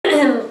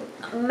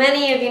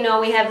Many of you know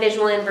we have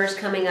Visual Inverse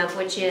coming up,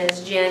 which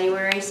is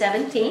January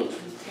 17th.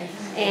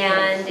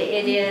 And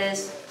it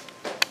is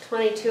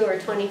 22 or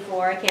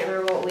 24, I can't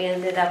remember what we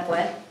ended up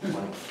with.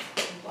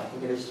 I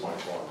think it is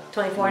 24 now.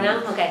 24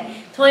 now?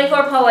 Okay.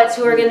 24 poets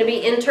who are going to be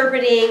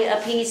interpreting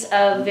a piece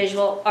of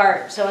visual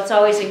art. So it's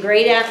always a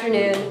great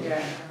afternoon.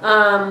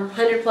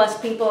 100 plus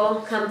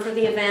people come for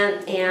the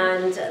event,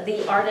 and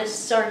the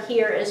artists are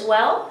here as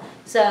well.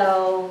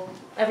 So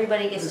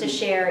everybody gets to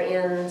share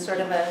in sort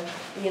of a,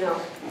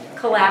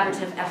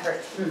 collaborative effort.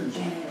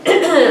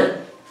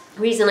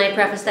 Reason I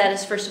preface that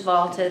is, first of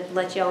all, to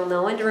let you all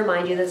know and to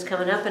remind you that it's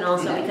coming up, and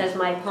also because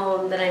my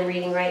poem that I'm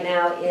reading right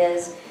now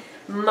is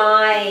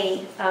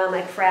my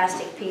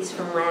ekphrastic piece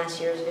from last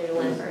year's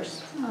Visual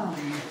Inverse.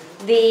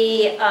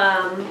 The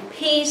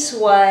piece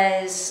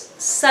was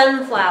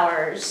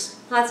sunflowers,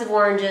 lots of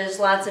oranges,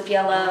 lots of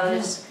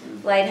yellows,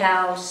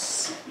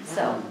 lighthouse,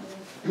 so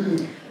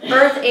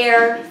earth,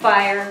 air,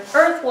 fire,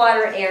 earth,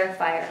 water, air,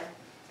 fire.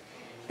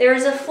 There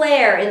is a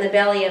flare in the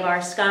belly of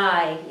our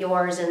sky,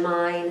 yours and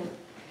mine.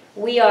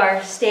 We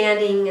are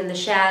standing in the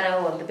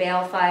shadow of the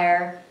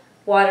balefire.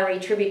 Watery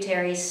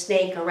tributaries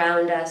snake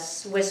around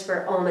us,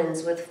 whisper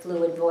omens with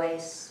fluid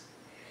voice.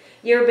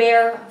 Your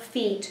bare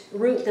feet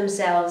root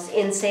themselves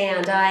in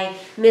sand. I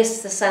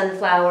miss the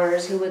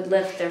sunflowers who would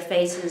lift their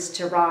faces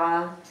to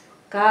Ra.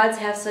 Gods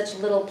have such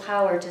little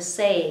power to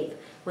save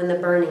when the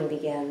burning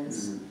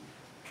begins.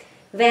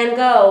 Van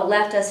Gogh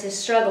left us his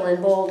struggle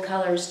in bold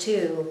colors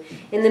too.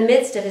 In the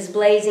midst of his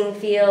blazing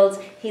fields,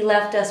 he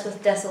left us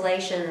with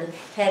desolation,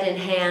 head and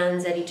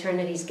hands at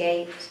eternity's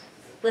gate.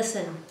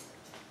 Listen.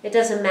 It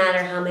doesn't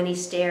matter how many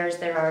stairs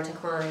there are to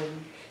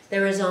climb.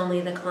 There is only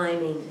the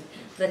climbing,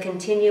 the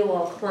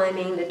continual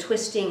climbing, the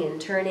twisting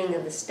and turning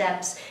of the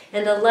steps,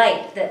 and a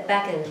light that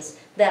beckons,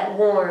 that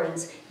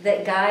warns,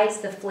 that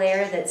guides the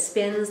flare that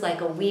spins like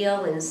a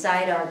wheel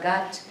inside our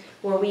gut,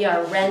 where we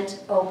are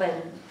rent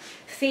open.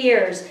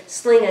 Fears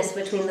sling us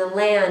between the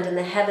land and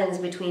the heavens,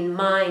 between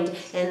mind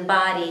and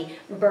body,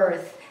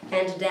 birth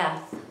and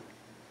death.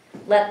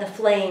 Let the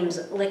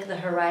flames lick the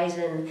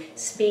horizon,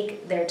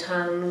 speak their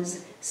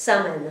tongues,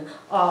 summon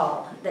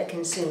all that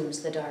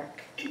consumes the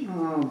dark.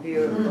 Oh,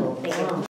 beautiful. Thank you.